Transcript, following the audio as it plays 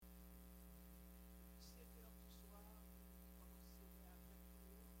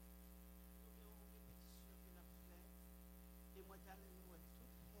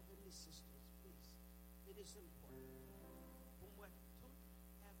is important. Pour moi, tout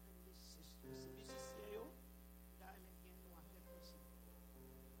heavenly sisters, musiciens, dans les gains, nous avons fait aussi.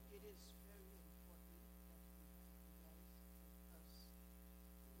 It is very important that we recognize us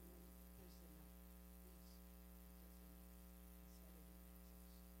Thursday night. Please, Thursday night and Saturday nights also.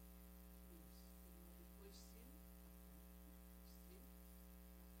 Please, you know, the question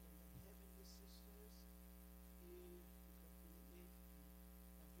after the heavenly sisters, if you can believe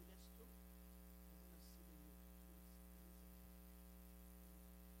that you let's do, I want to see the youth. Please,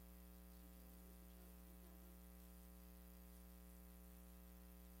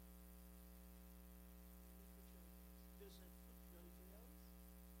 please, there's a foot joy bells,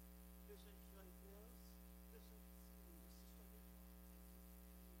 there's a joy bells, there's a sister in law.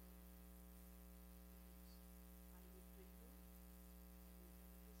 I will pay you, I will have my sisters, and I will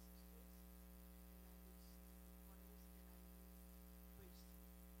sing the choirs, and I will praise you. Please, please.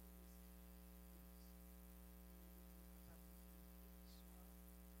 Et nous sommes capables de faire une histoire pour la mettre ensemble.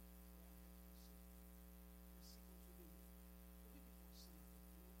 Merci pour Dieu béni. Nous vivons ensemble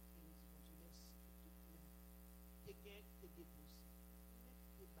avec nous et nous disons Dieu merci pour tout le monde. Des gains qui te déposent, même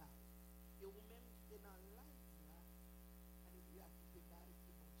des balles. Et ou même qui est dans live là, alléluia, qui te balle,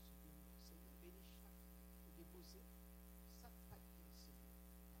 qui vont se bénir. Seigneur, bénis chaque fois qui te dépose, ça pas de Seigneur.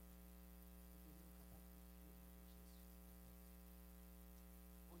 Et nous capables de prier au nom de Jésus.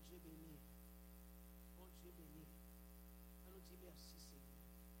 Bon Dieu béni. Bon Dieu béni. On nous dit merci Seigneur.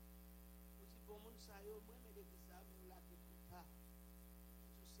 On dit bon monde ça yo, moi mais l'église ça mais là que tout pas.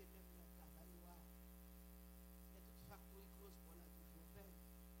 Je sais même le travail là. Et toute factory close pour la toujours ouvert.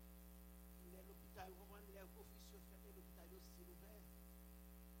 L'hôpital roman les officiers fermés, l'hôpital aussi ouvert.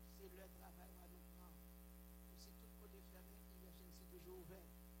 C'est leur travail à nous prendre. Si tout côté fermé, l'émergence toujours ouvert.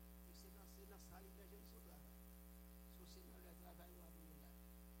 Et c'est dans ça l'émergence au travail. C'est dans leur travail à nous là.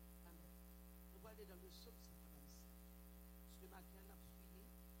 Amen. Nous allons aller dans le psaume 145. Parce que matin on a fini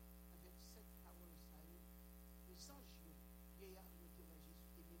avec cette parole ça. Les anges, vieillards, le témoin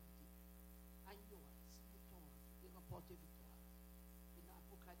Jésus et médité. Agneau, si bouton, et remporter victoire. Et dans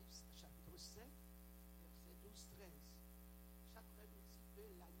Apocalypse chapitre 5, verset 12-13, chacun nous dit que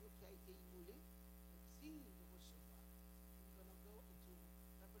l'agneau qui a été immolé est digne de recevoir. We're going to go into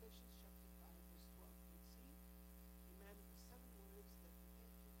Revelation chapter 5, verse 12-13. Amen. The 7 words that the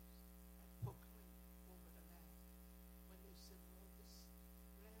angels had proclaimed over the land. When they said, well, this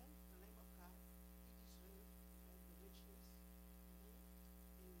land, the Lamb of God, he deserved the riches.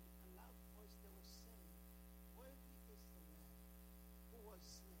 In a loud voice they were saying, worthy is the Lamb who was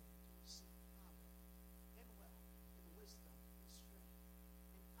slain to receive power and wealth and wisdom and strength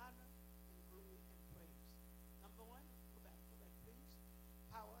and honor and glory and praise. Number one, go back, please.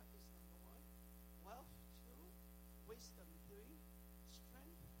 Power is number one. Wealth, 2. Wisdom, 3.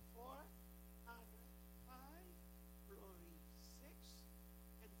 Strength, 4. Honor, 5. Glory, 6.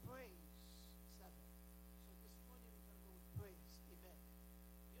 And praise, 7. So this morning we're going to go with praise. Amen.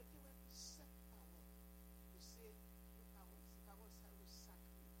 You're doing the set power. You say, the power ça le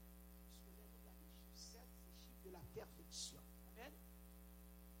sacré. Parce que là, nous avons les chiffres 7, c'est le chiffre de la perfection. Amen.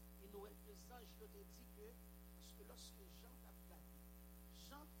 Et nous, les anges, ils ont dit que, parce que lorsque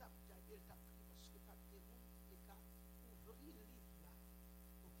Jean t'a gagné, il t'a pris parce que pas de monde qui est ouvrir le livre là.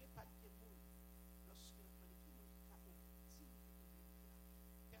 Ok, pas de monde. Lorsque on est tout le monde qui a ouvert le livre là,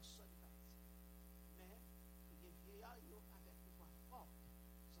 personne ne va dire. Mais les vieillards, avec une voix forte,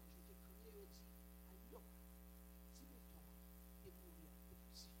 les anges ont crié, ils ont dit, alléluia, dis-moi, et mourir, et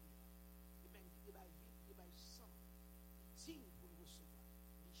crucifier. Et même qui débat vie, qui débat sang, digne pour le recevoir,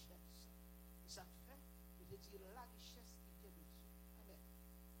 richesse. Et ça fait, je te dis, la richesse qui vient de Dieu. Amen.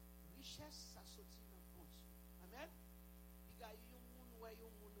 Richesse, ça sortit dans bon Dieu. Amen. Il y a un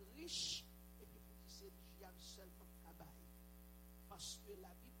monde riche, et puis vous dites, c'est diable seulement cabaye. Parce que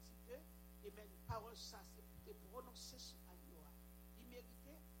la Bible dit que, et même parole ça, c'est prononcé sur Agnoa. Il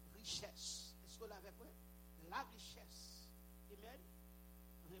méritait richesse. Est-ce que vous l'avez quoi? La richesse. Amen.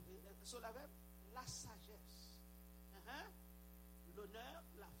 Est-ce que vous l'avez? La sagesse. L'honneur,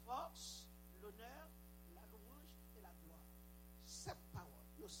 la force, l'honneur, la louange et la gloire. Cette parole,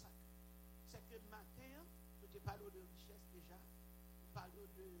 le sacré. C'est que matin, nous te parlons de richesse déjà. Nous parlons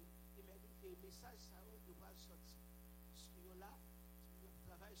de et message, ça doit sortir. Parce que là, tu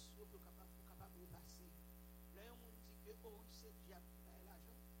travailles sur pour capable de passer. Là, on dit que oh, c'est diable qui gagne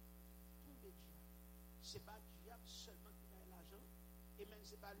l'argent. Tout le diable. Ce n'est pas diable seulement qui gagne l'argent. Et même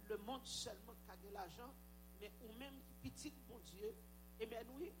ce n'est pas le monde seulement qui gagne l'argent. Mais ou même petit bon Dieu. Et bien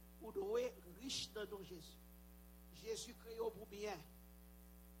oui, ou doit riche dans nos Jésus. Jésus créé pour bien.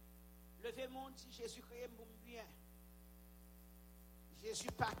 Levez mon dit Jésus créé pour bien.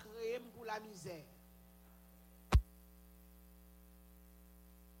 Jésus pas créé pour la misère.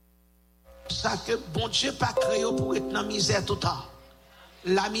 Ça que bon Dieu pas créé pour être dans la misère tout le temps.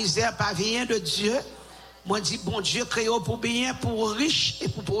 La misère pas vient de Dieu. Moi dis bon Dieu créé pour bien, pour riche et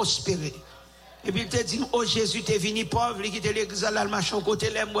pour prospérer. Et puis il te dit oh Jésus t'es venu pauvre, il quitte l'église là le machin côté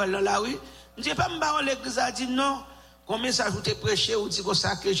les moelle dans la rue. Je dis pas me l'église a dit non. Combien ça vous t'es prêché ou dit comme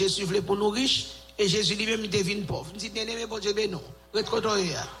ça que Jésus voulait pour nous riches et Jésus lui-même il devine pauvre. Je dis bien aimé bon Dieu ben non. Retrouve-toi.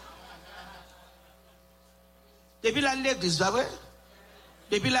 Depuis là l'église, pas vrai?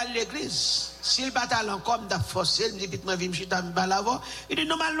 Depuis là l'église, s'il bataille encore d'à forcer, il me dit moi vim chita me balavo, il dit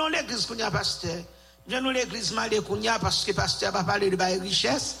normalement l'église qu'on y a pasteur. Viens nous l'église malé qu'on y a parce que pasteur pas parler de bail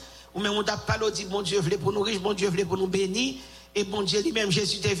richesse ou même on t'a parlé dit bon Dieu voulait pour nous riches, bon Dieu voulait pour nous bénir et bon Dieu lui-même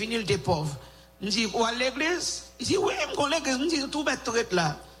Jésus était venu il était pauvre. Il dit où à l'église? Il dit oui, mon l'église, il dit tout mettre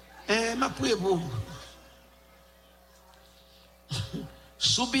là. M'a prié pour vous.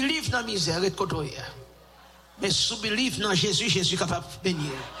 Sous believe dans misère et côté. Mais sous believe dans Jésus, Jésus capable de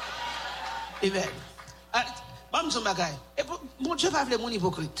bénir. Amen. Bon, je bagaille. Et mon Dieu va vouloir mon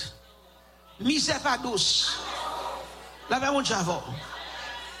hypocrite. Misère pas douce. La paix mon Dieu avant.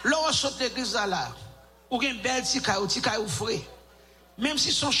 Lorsque saute l'église là, ou une belle tikaï ou frais. Même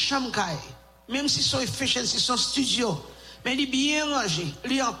si son chambre caille, même si son efficient, si son studio, mais il est bien rangé,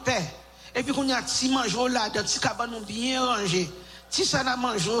 il est en paix. Et puis qu'on y a petit mangeau là, dans petit cabanon bien rangé. Si ça n'a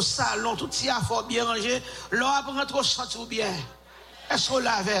mangé au salon, tout si a fort bien rangé, l'on apprend trop sentir bien. Est-ce qu'on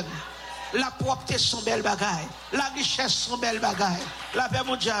l'a avec? La propreté sont belles bagailles. La richesse sont belles bagailles. La paix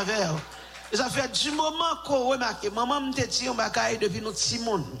mon Dieu avec. Et ça fait du moment qu'on remarque, maman me dit on bagaille depuis notre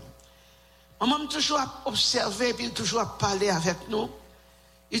Simone. Maman me toujours observé puis toujours parler avec nous.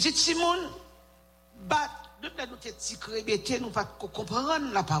 Il dit Simone, depuis nous petits crébétés, nous pas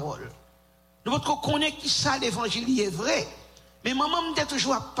comprendre la parole. Nous pas connaître qui ça l'évangile est vrai. Mais maman me dit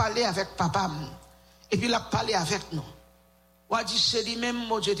toujours à parler avec papa. Et puis il a parlé avec nous. On a dit c'est lui-même,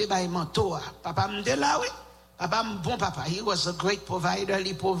 mon Dieu, te baille manteau. Papa me dit là, oui. Papa me bon papa. He was a great provider.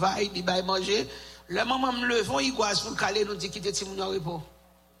 Il provide, il baille manger. Le maman me levant, il goise pour le caler, nous dit qu'il était mon repos.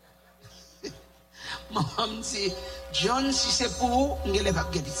 Maman me dit, John, si c'est pour vous, vous n'allez pas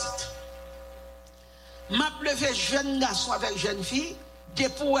gagner petite. M'a levé jeune garçon avec jeune fille. Dès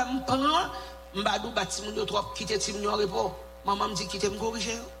pour me prendre, m'badou bâti mon trop quitter mon repos. Maman me dit quitter me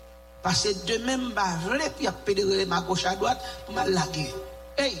corriger. Parce que demain m'ba vle puis a pédérer ma gauche à droite pour me laguer.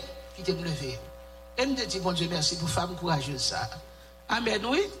 Hey, quitter me lever. Et me dit bon Dieu merci pour femme courageuse ça. Amen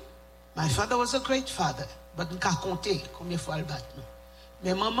oui. My father was a great father, but on peut compter combien de fois il bat nous.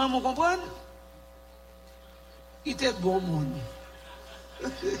 Mais maman vous comprenez? Il était bon monde.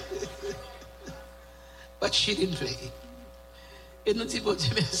 But she didn't play. Et nous disons bon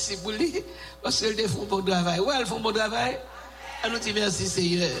Dieu merci pour lui parce qu'elle fait un bon travail. Ouais, elle fait un bon travail. Et nous disons merci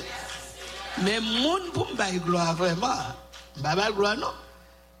Seigneur. Mais monde pour me bailler gloire vraiment. Pas gloire non.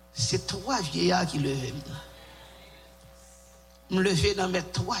 C'est trois vieillards qui levaient. Me lever dans mes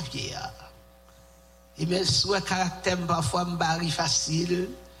trois vieillards. Et mes souhaits caractère parfois me barre facile.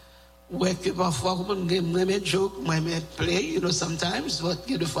 Ouais que parfois moi me joke, moi me play, you know sometimes, but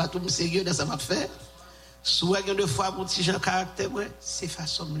que de fois tout me sérieux dans ça m'a fait. Soit que de fois mon petit Jean caractère c'est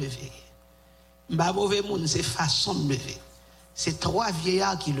façon de me lever. Pas mauvais monde, c'est façon de me lever. C'est trois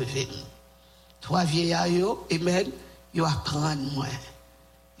vieillards qui levaient. Trois vieillards yo, amen, yo apprendre moi.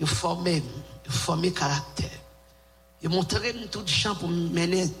 Yo former caractère. Yo montrer tout champ pour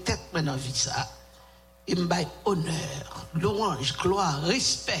mener tête dans vie ça. Et me bail honneur, louange, gloire,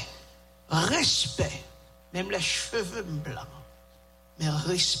 respect. Même les cheveux blancs. Mais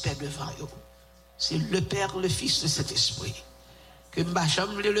respect devant eux. C'est le Père, le Fils de cet esprit. Que ma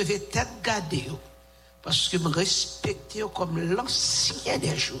chambre me lever tête gardée. Parce que me respecter comme l'ancien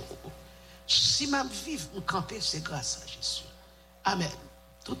des jours. Si ma vie me camper, c'est grâce à Jésus. Amen.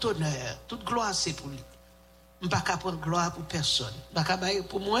 Tout honneur, toute gloire, c'est pour lui. Je ne peux pas prendre gloire pour personne.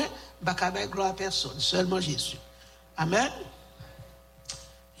 Pour moi, je ne peux pas gloire à personne. Seulement Jésus. Amen.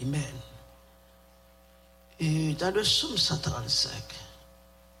 Amen. Et dans le psaume 135,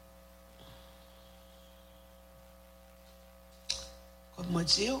 comme moi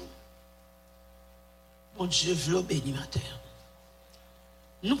dire, mon Dieu veut bénir ma terre.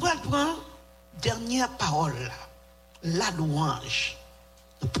 Nous allons prendre dernière parole là, la louange,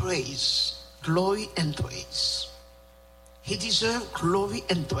 the praise, glory and praise. He deserves glory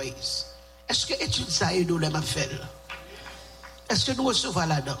and praise. Est-ce que étude ça et nous les m'a fait? Est-ce que nous recevons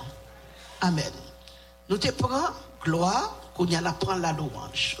là-dedans? Amen. Nous te prenons gloire, qu'on y a la prendre la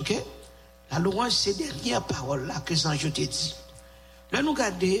louange, ok? La louange, c'est dernière parole là que je t'ai dit. Là, nous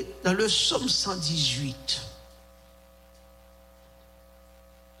regardons dans le psaume 118.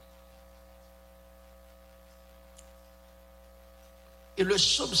 Et le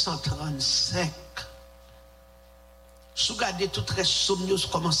psaume 135, si vous regardez tout les psaumes, nous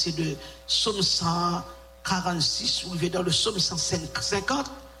commencez de psaume 146, vous arrivez dans le psaume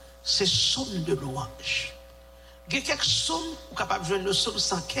 150, c'est psaume de louange. Il y a quelques psaumes, vous êtes capable de jouer le psaume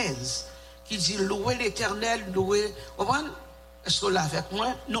 115, qui dit louer l'Éternel, louer. Vous comprenez? Est-ce que là avec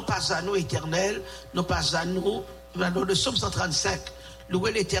moi? Non pas à nous, Éternel, non pas à nous. Dans le psaume 135,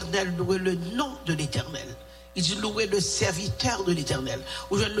 louer l'Éternel, louer le nom de l'Éternel. Il dit louer le serviteur de l'Éternel.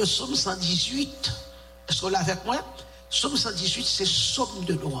 Ou je le psaume 118. Est-ce que là avec moi? Psaume 118, c'est psaume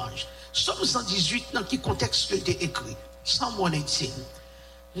de louange. Psaume 118, dans quel contexte il était écrit? Psalm 118.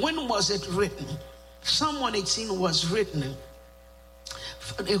 When was it written? Psalm 118 was written.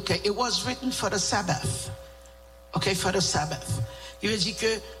 Okay, it was written for the Sabbath. Okay, for the Sabbath. Il veut dire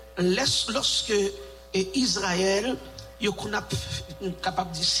que lorsque Israël est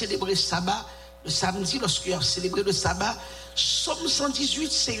capable de célébrer le sabbat, le samedi, lorsqu'il a célébré le sabbat, Psaume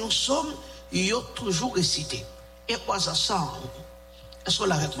 118, c'est un psaume qu'il a toujours récité. It was a song. Est-ce que vous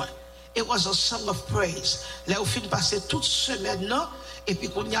l'avez avec moi? It was a song of praise. Là, au fin de passer toute semaine, non? Et puis,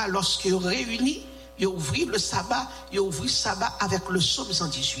 lorsqu'il est réuni, il ouvrit le sabbat avec le psaume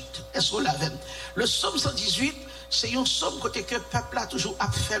 118. Est-ce que vous l'avez? Le psaume 118, c'est un psaume côté que le peuple a toujours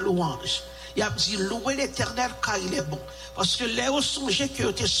fait louange. Il a dit louer l'Éternel car il est bon. Parce que les songés qui ont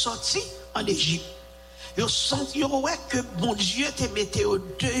été sortis en Égypte, ils ont senti que mon Dieu te mettait au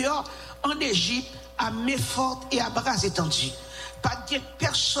dehors en Égypte à main forte et à bras étendus. Pas de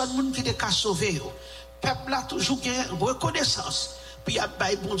personne qui t'a sauvé. Le peuple a toujours gagné reconnaissance. Puis il y a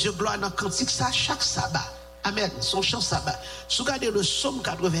bon Dieu gloire dans le cantique ça chaque sabbat. Amen. Son chant sabbat. Si vous regardez le psaume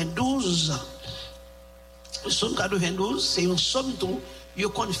 92, le psaume 92, c'est un psaume dont il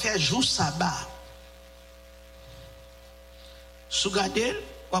qu'on fait jour sabbat. Si vous regardez,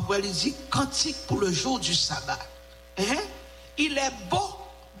 après il dit cantique pour le jour du sabbat. Il est beau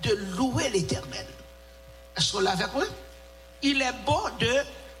de louer l'Éternel. Est-ce qu'on l'a avec moi? Il est beau de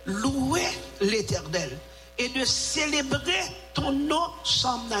louer l'Éternel et de célébrer ton nom,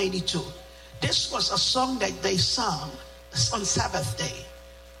 Psalm 92. This was a song that they sang on Sabbath day.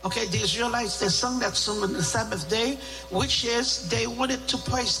 Okay, the Israelites, they sang that song on the Sabbath day, which is they wanted to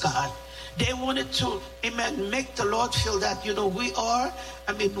praise God. They wanted to, amen, make the Lord feel that, we are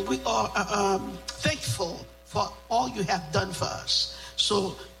thankful for all you have done for us.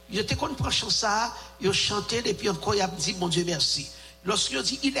 So, je te connais pour ça, ils chanté et puis encore ils ont dit, mon Dieu, merci. Lorsqu'ils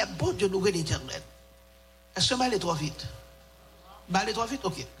dit, il est beau de louer l'Éternel. Est-ce que je vais aller trop vite? Je vais aller trop vite?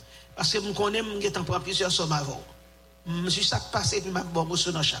 Ok. Parce que je connais, je vais prendre plusieurs sommes avant. Je suis ça passé et puis je vais bon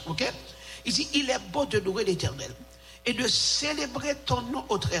dans chaque. Ok? Il dit, il est beau de louer l'Éternel et de célébrer ton nom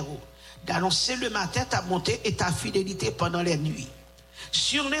au Très-Haut, d'annoncer le matin ta bonté et ta fidélité pendant les nuits.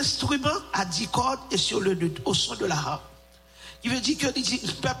 Sur l'instrument à 10 cordes et sur le luth, au son de la harpe. Il veut dire que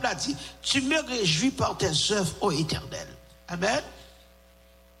le peuple a dit, tu me réjouis par tes œuvres, ô Éternel. Amen.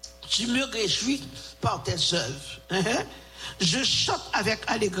 Tu me réjouis par tes œuvres. Je chante avec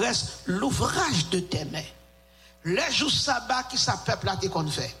allégresse l'ouvrage de tes mains. Les jours sabbat qui sa peuple a été qu'on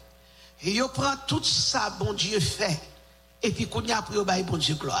fait. Et il prend tout ça, bon Dieu fait. Et puis qu'on y a pris au bail, bon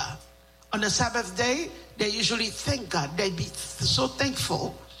Dieu gloire. On a Sabbath day, they usually thank God. They be so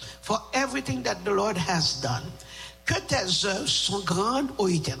thankful for everything that the Lord has done. Que tes œuvres sont grandes, ô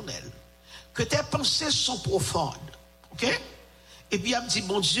Éternel. Que tes pensées sont profondes. Ok? Et puis, il me dit,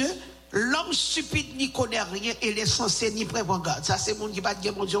 mon Dieu, l'homme stupide n'y connaît rien et l'insensé n'y prend garde. Ça, c'est le monde qui va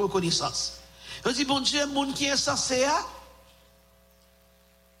dire, mon Dieu, reconnaissance. Il dit, mon Dieu, le monde qui est insensé,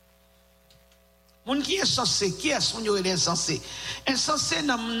 monde qui est insensé, qui est son il est insensé? Insensé,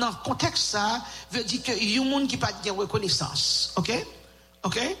 dans le contexte, ça veut dire qu'il y a un monde qui n'a pas de reconnaissance. Ok?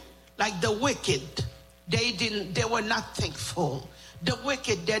 Ok? Like the wicked. They were not thankful. The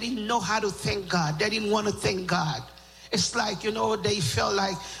wicked, they didn't know how to thank God. They didn't want to thank God. It's like, they felt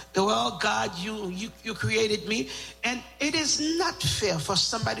like, well, God, you created me. And it is not fair for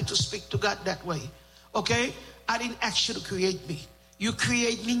somebody to speak to God that way. Okay? I didn't ask you to create me. You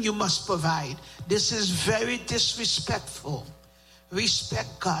create me, you must provide. This is very disrespectful.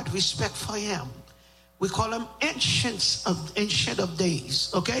 Respect God. Respect for Him. We call Him Ancient of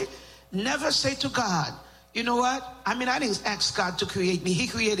Days. Okay? Never say to God, you know what? I didn't ask God to create me. He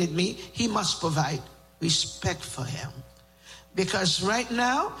created me. He must provide. Respect for Him. Because right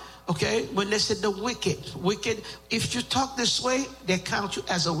now, okay, when they said the wicked, if you talk this way, they count you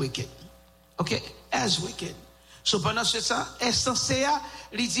as a wicked. Okay? As wicked. So pendant ce temps, insensé,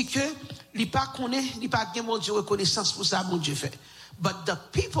 il dit que, il pas connaît, il pas gain mon Dieu reconnaissance pour ça, mon Dieu fait. But the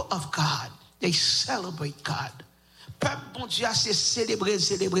people of God, they celebrate God. Peuple bon Dieu, c'est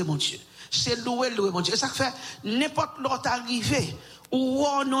célébrer mon Dieu. C'est louer mon Dieu. Et ça fait n'importe l'autre arrivé ou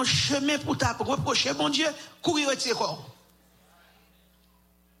non chemin pour ta reprocher mon Dieu, courir retirer corps.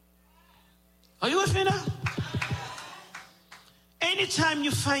 Are you with me now? Anytime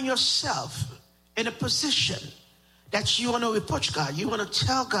you find yourself in a position that you want to reproach God, you want to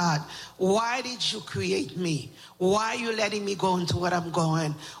tell God, why did you create me? Why are you letting me go into what I'm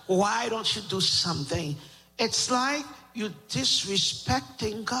going? Why don't you do something? It's like you're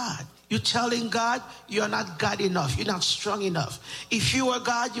disrespecting God. You're telling God you're not God enough. You're not strong enough. If you were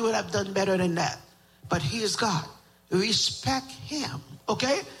God, you would have done better than that. But He is God. Respect Him,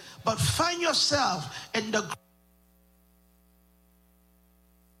 okay? But find yourself in the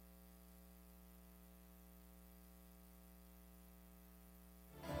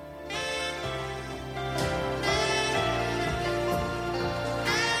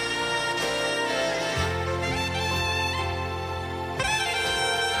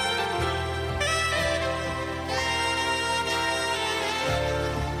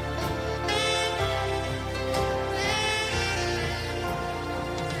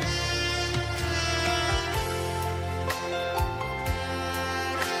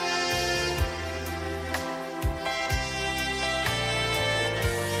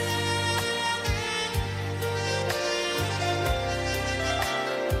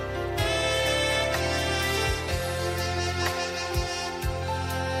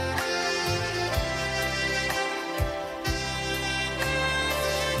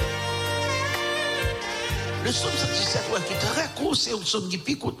le psaume 117, ouais, qui est très court, c'est un psaume qui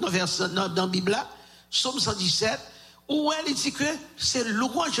pique dans la Bible, psaume 117, où elle dit que c'est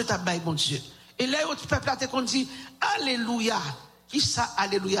louange de ta baille, mon Dieu. Et là, le peuple a dit, Alléluia. Qui ça,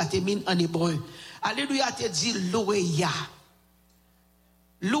 Alléluia, te mine en hébreu? Alléluia, te dit loué ya.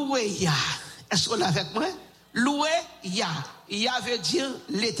 Loué ya. Est-ce qu'on l'a avec moi? Loué ya. Ya veut dire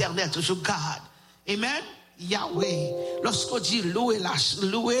l'éternel, toujours God. Amen? Yahweh. Lorsqu'on dit louer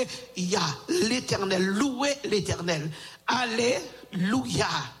Yah, l'éternel, louer l'éternel. Alléluia.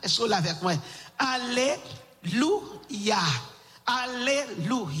 Est-ce qu'on l'a avec moi? Alléluia.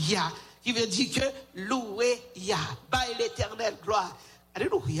 Alléluia. Qui veut dire que louer Yah. Baille l'éternel, gloire.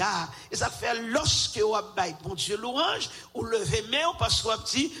 Alléluia. Et ça fait lorsque vous baille, bon Dieu, louange, ou levez main, parce que vous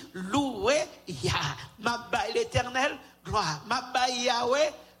dit louer Yah. Ma baille l'éternel, gloire. Ma baille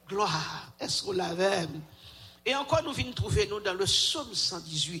Yahweh, gloire. Est-ce qu'on l'a avec? Et encore, nous venons trouver nous dans le psaume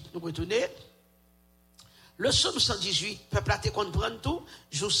 118. Nous retournons. Le psaume 118, peuple a te comprendre tout,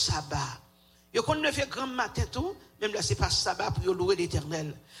 jour sabbat. Et quand on fait grand matin tout, même là, c'est pas sabbat pour louer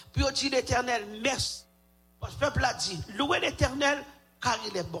l'éternel. Puis on dit l'éternel, merci. Parce que le peuple a dit, louer l'éternel, car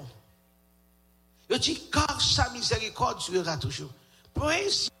il est bon. Il dit, car sa miséricorde durera toujours.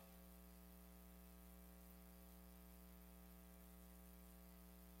 Praise.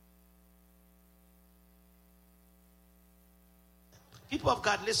 People of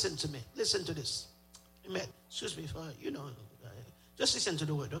God, listen to me. Listen to this. Amen. Excuse me for, just listen to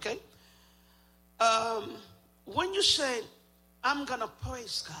the word, okay? When you say, I'm going to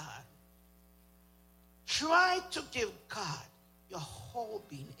praise God, try to give God your whole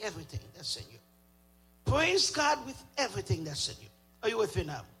being, everything that's in you. Praise God with everything that's in you. Are you with me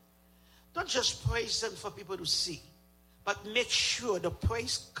now? Don't just praise Him for people to see, but make sure the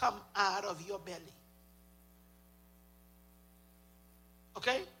praise come out of your belly.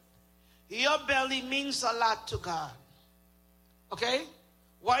 Okay? Your belly means a lot to God. Okay?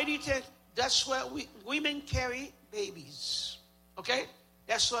 Why do you think that's where women carry babies? Okay?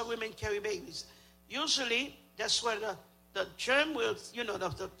 That's why women carry babies. Usually, that's where the germ will,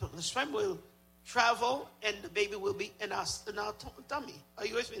 the sperm will travel and the baby will be in our tummy. Are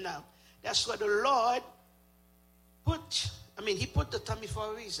you with me now? That's where the Lord He put the tummy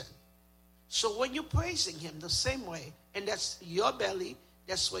for a reason. So when you're praising Him the same way, and that's your belly,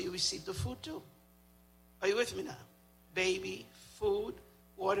 that's where you receive the food too. Are you with me now? Baby, food,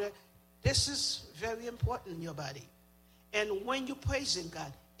 water. This is very important in your body. And when you're praising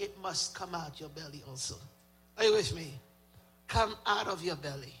God, it must come out your belly also. Are you with me? Come out of your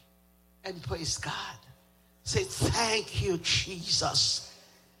belly and praise God. Say, thank you, Jesus.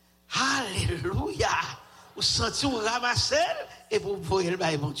 Hallelujah. Vous sentez vous ramasser et vous voyez le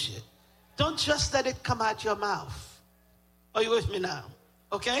bail, mon Dieu. Don't just let it come out your mouth. Are you with me now?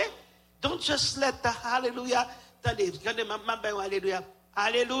 Okay? Don't just let the hallelujah. Attendez, regardez ma bain hallelujah.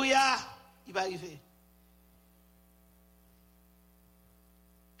 Hallelujah. Il va arriver.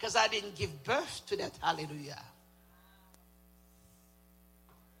 Because I didn't give birth to that hallelujah.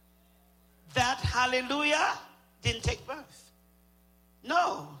 That hallelujah didn't take birth.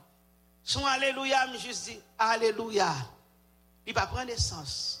 No. Son hallelujah, me juste dit hallelujah. Il va prendre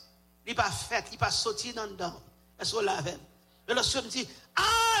naissance. Il va fait, il va sortir dans dedans. Est-ce qu'on l'a fait? Et lorsque me dit,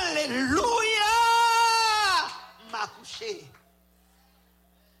 Alléluia, m'a couché.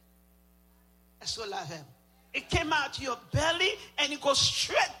 That's what I am. It came out of your belly and it goes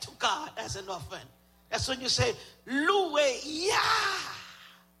straight to God as an offering. That's when you say, Loué,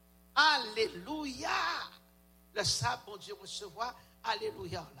 Alléluia. Le ça, bon Dieu, recevoir,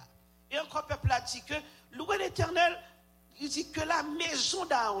 Alléluia. Là. Et encore, peuple a dit que, louer l'Éternel, il dit que la maison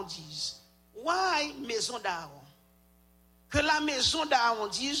d'Aaron dise. Why maison d'Aaron? Que la maison d'Aaron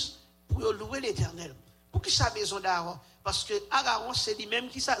dise pour louer l'Éternel. Pour qui sa maison d'Aaron? Parce que Aaron, c'est lui-même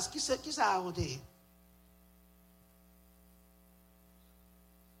qui ça Aaron dit.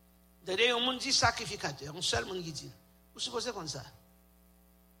 D'ailleurs, on dit sacrificateur, un seul monde qui dit. Vous supposez comme ça?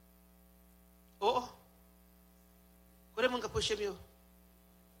 Oh, vous avez approché mieux?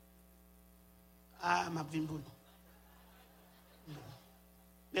 Ah, ma vie bonne.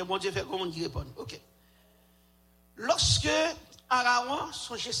 Mais bon Dieu fait comment on répond. Ok. Lorsque Aaron,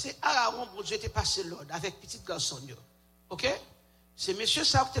 c'est Aaron, bon Dieu était passé l'ordre avec petit garçon. Ok? C'est monsieur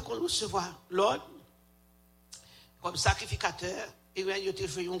ça qui qu'on recevoir l'ordre comme sacrificateur. Et bien, il a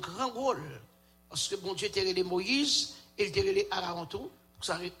joué un grand rôle. Parce que bon Dieu était relé Moïse, et il était relé Aaron tout. Pour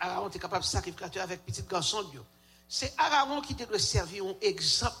que Aaron était capable de sacrificateur avec petit garçon. C'est Aaron qui doit servir un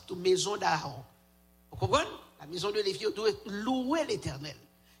exemple de maison d'Aaron. Vous comprenez? La maison de Lévi doit louer l'Éternel.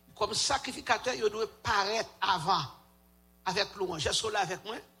 Comme sacrificateur, il doit paraître avant avec louange. Est-ce que là avec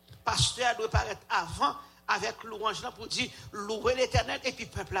moi? Pasteur doit paraître avant avec louange pour dire louer l'Éternel et puis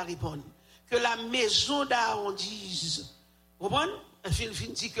le peuple a répondre. Que la maison d'Aaron dise. Vous comprenez?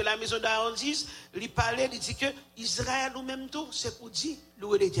 Il dit que la maison d'Aaron dise, il parlait, il dit que Israël ou même tout, c'est pour dire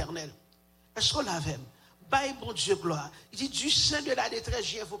louer l'Éternel. Est-ce qu'on l'avait? Baille bon Dieu gloire. Il dit du sein de la détresse,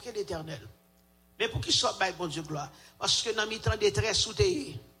 j'ai invoqué l'Éternel. Mais pour qui soit baille bon Dieu gloire? Parce que dans mi temps détresse sous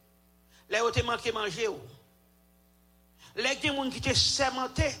tes. Là où tu manqué manger. Les gens qui te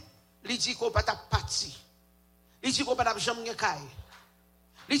sermenté, ils disent qu'on pas ta parti. Ils disent qu'on pas ta jambe caille.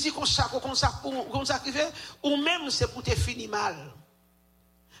 Ils disent qu'on sacrifie ou même c'est pour te finir mal.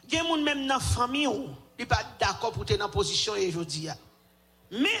 Il y a des gens même dans la famille qui ne sont pas d'accord pour te dans position aujourd'hui.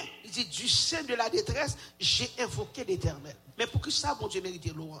 Mais il dit du sein de la détresse, j'ai invoqué l'Éternel. Mais pour que ça, mon Dieu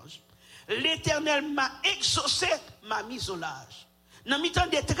mérite louange. L'Éternel m'a exaucé, m'a mis au large. Dans le temps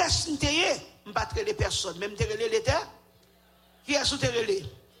de détresse, je ne battre les personnes. Même l'Éternel. Qui a soutenu?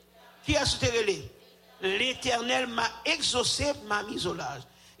 Qui a soutenu? L'Éternel m'a exaucé, m'a mis au large.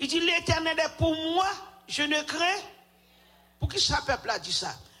 Il dit l'Éternel est pour moi, je ne crains. Pour qui ça peuple a dit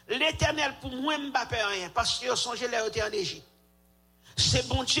ça? L'Éternel pour moi, je ne bats pas rien. Parce que songez là où en Égypte. C'est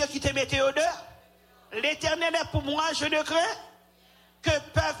bon Dieu qui te mettait au dehors. L'Éternel est pour moi, je ne crains. Que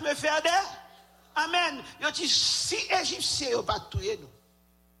peuvent me faire des? Amen. Il dit si Égyptiens n'ont pas tué nous.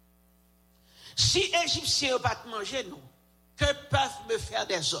 Si Égyptiens n'ont pas mangé nous. Que peuvent me faire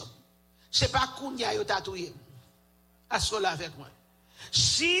des hommes? C'est pas Kounia qui t'a tué. Assois-là avec moi.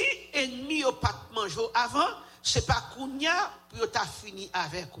 Si ennemi n'ont pas mangé avant, c'est pas Kounia pour t'a fini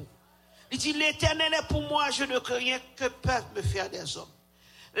avec vous. Il dit l'Éternel est pour moi, je ne crains rien. Que peuvent me faire des hommes?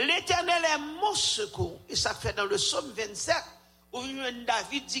 L'Éternel est mon secours. Et ça fait dans le psaume 27, où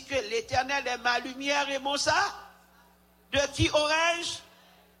David dit que l'Éternel est ma lumière et mon ça. De qui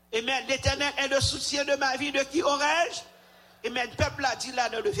aurais-je? Amen. L'Éternel est le soutien de ma vie. De qui aurais-je? Amen. Le peuple a dit là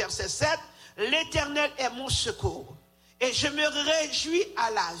dans le verset 7, l'Éternel est mon secours. Et je me réjouis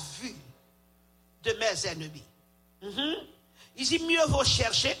à la vue de mes ennemis. Il dit mieux vaut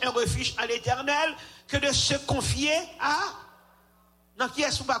chercher un refuge à l'Éternel que de se confier à... Non, qui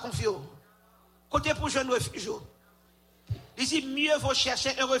est-ce qu'on va confier? Côté pour jeune refuge. Il dit mieux vaut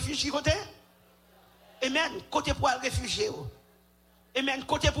chercher un refuge qui côté? Amen. Côté pour aller réfugier. Amen.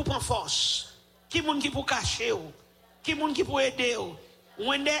 Côté pour prendre force. Qui moun qui pour cacher? Qui moun qui pour aider?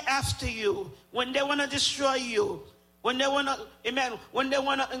 When they're after you, when they want to destroy you, when they want to, amen, when they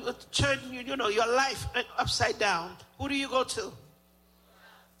want to turn you know, your life upside down, who do you go to?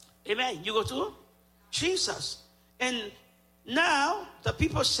 Amen. You go to Jesus. And now the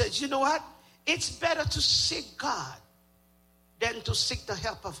people said, you know what? It's better to seek God than to seek the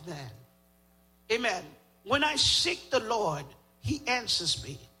help of man. Amen. When I seek the Lord, He answers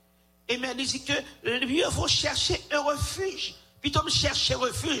me. Amen. Il dit que mieux vaut chercher un refuge. Plutôt que chercher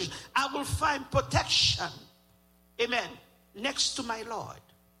refuge, I will find protection. Amen. Next to my Lord.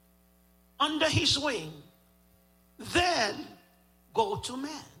 Under His wing. Then go to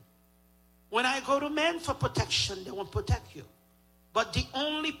man. When I go to man for protection, they won't protect you. But the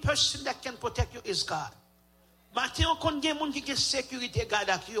only person that can protect you is God. Maintenant, quand il y a des gens qui ont sécurité God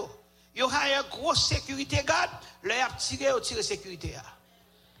avec eux, ils ont une grosse sécurité God, leur tiré sécurité.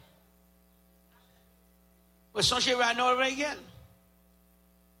 Vous songez Ronald Reagan.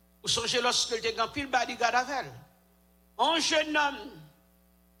 Vous songez lorsque il était en pile bodyguard avec elle. Un jeune homme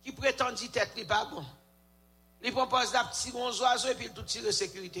qui prétendit être li pas bon. Il propose d'un petit oiseau et puis il tout tire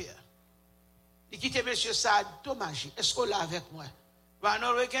sécurité. Il quitte monsieur ça, dommage. Est-ce qu'on l'a avec moi?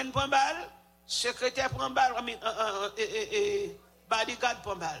 Ronald Reagan prend balle, secrétaire prend balle, bodyguard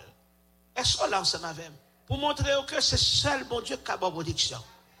prend balle. Est-ce qu'on l'a ensemble avec? Pour montrer que c'est seul bon Dieu qui a bonne protection.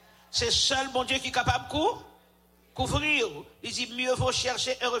 C'est seul bon Dieu qui est capable de couvrir. Il dit mieux vaut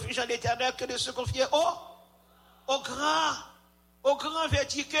chercher un refuge en l'Éternel que de se confier au grand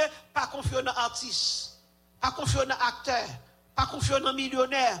verdict, pas confier dans artiste, pas confier dans acteur, pas confier dans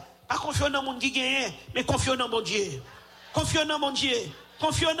millionnaire, pas confier dans monde qui gagne, mais confier dans mon Dieu. Confier dans mon Dieu.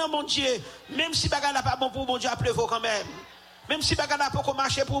 Confier dans mon Dieu. Même si bagarre n'a pas bon pour mon Dieu, appelez vous quand même. Même si bagarre n'a pas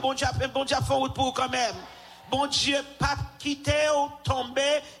marcher pour mon Dieu, fait route pour quand même. Bon Dieu, pas quitter ou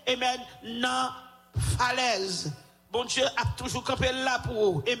tomber, amen, dans falaise. Bon Dieu a toujours campé là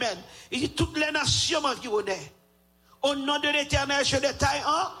pour vous. Amen. Il dit toutes les nations m'environnent. Au nom de l'Éternel, je détaille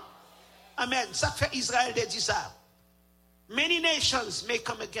en. Amen. Ça fait Israël de dire ça. Many nations may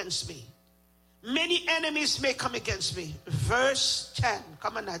come against me. Many enemies may come against me. Verse 10.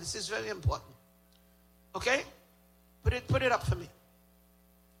 Come on now, this is very important. Okay? Put it up for me.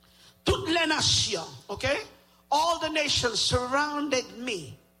 Toutes les nations, okay? All the nations surrounded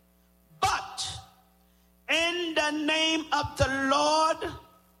me. But in the name of the Lord,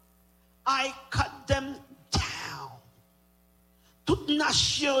 I cut them down. Toute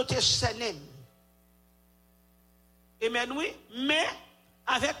nation te senem. Amen, oui. Mais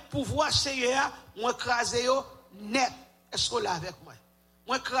avec pouvoir Seigneur, moi écraser yo net. Est-ce qu'on l'a avec moi?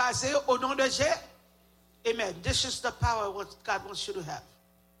 Moi écraser au nom de Jésus. Amen. This is the power what God wants you to have.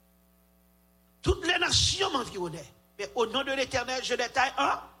 Toutes les nations m'environnaient. Mais au nom de l'Éternel, je détaille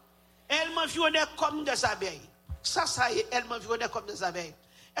un. Elles m'environnaient comme des abeilles. Ça y est, elles m'environnaient comme des abeilles.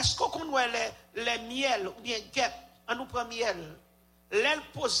 Est-ce qu'on connaît les miels ou bien guêpes? On nous prend miel. L'aile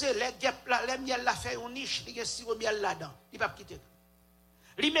posée, les guêpes là, les miel là fait une niche, il y a sirop miel là-dedans. Il ne va pas quitter.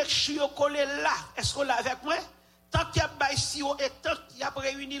 Il met chio collé là. Est-ce qu'on l'a avec moi? Tant qu'il y a bail sirop et tant qu'il y a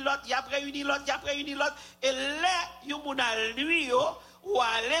réuni l'autre, il y a réuni l'autre, il y a réuni l'autre. Et là, il y a lui, ou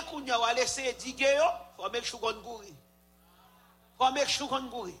aller kounya ou aller essayer diguer yo, faut mettre chou kon gouri. Faut mettre chou kon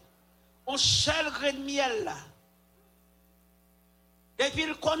gouri. On seul grain de miel là. Depuis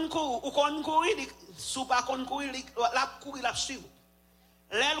le kon gouri, ou kon gouri, sous pas kon gouri, la courir la suivre.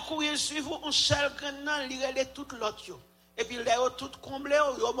 L'aile courir suivre, on seul grain nan, li relè tout l'autre yo. Et puis là tout comblé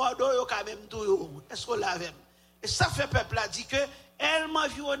yo mordo yo quand même tout yo. Est-ce qu'on l'a même? Et ça fait peuple a dit que elle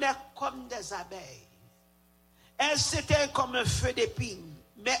m'environnait comme des abeilles. Elle c'était comme un feu d'épine.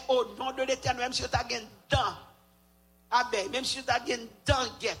 Mais au nom de l'Éternel, même si tu as une dent abeille, même si tu as une dent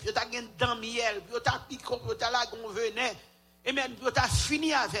guêpe, tu as une dent miel, tu as piqué, tu as la venin, et même tu as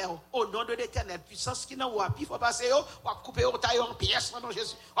fini avec au nom de l'Éternel. Puissance qui n'a pas, il faut passer, on va couper au taille en pièces, non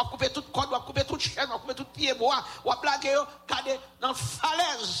Jésus. On va couper toute corde, on va couper toute chaîne, on va couper tout pied bois, on va plaquer, garder dans la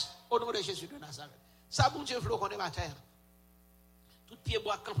falaise au nom de Jésus de Nazareth. Ça, bon Dieu, veut qu'on est ma terre. Tout pied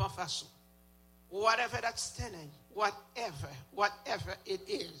bois camp en face. Whatever that's standing, whatever it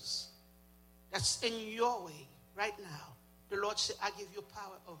is, that's in your way right now, the Lord said, I give you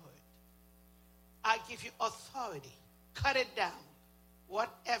power over it. I give you authority. Cut it down.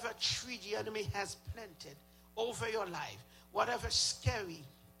 Whatever tree the enemy has planted over your life, whatever scary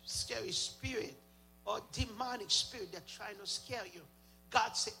spirit or demonic spirit that's trying to scare you,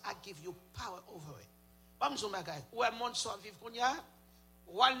 God said, I give you power over it. Bamzo magay, ou un monde soit vivre qu'on y a,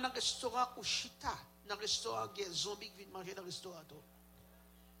 ou al dans restaurant ou chita, dans restaurant qui est zombie qui vient manger dans restaurant tout.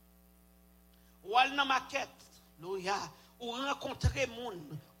 Ou al dans maquette, ou rencontrer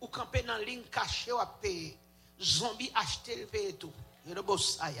monde, ou camper dans ligne cachée ou à payer. Zombie acheter le payer tout. Yo de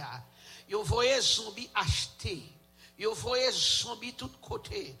bossaya. Yo voyez zombie acheter. Yo voyez zombie tout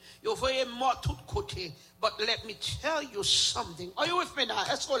côté. Yo voyez mort tout côté. But let me tell you something. Are you with me now?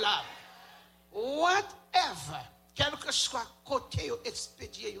 Est-ce qu'on l'a? Whatever, quel que soit côté yo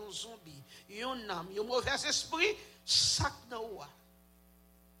expédié yon zombie, yon âme, yon mauvais esprit, sac na ouah.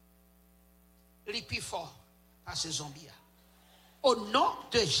 Li pi fort à ces zombies. Au nom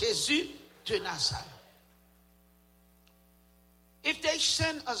de Jésus de Nazareth. If they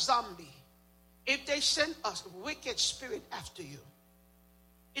send a zombie, if they send a wicked spirit after you,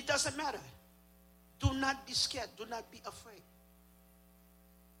 it doesn't matter. Do not be scared. Do not be afraid.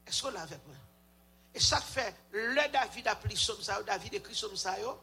 Est-ce qu'on l'a avec moi? Et ça fait, le David a pris somme ça, David écrit somme ça,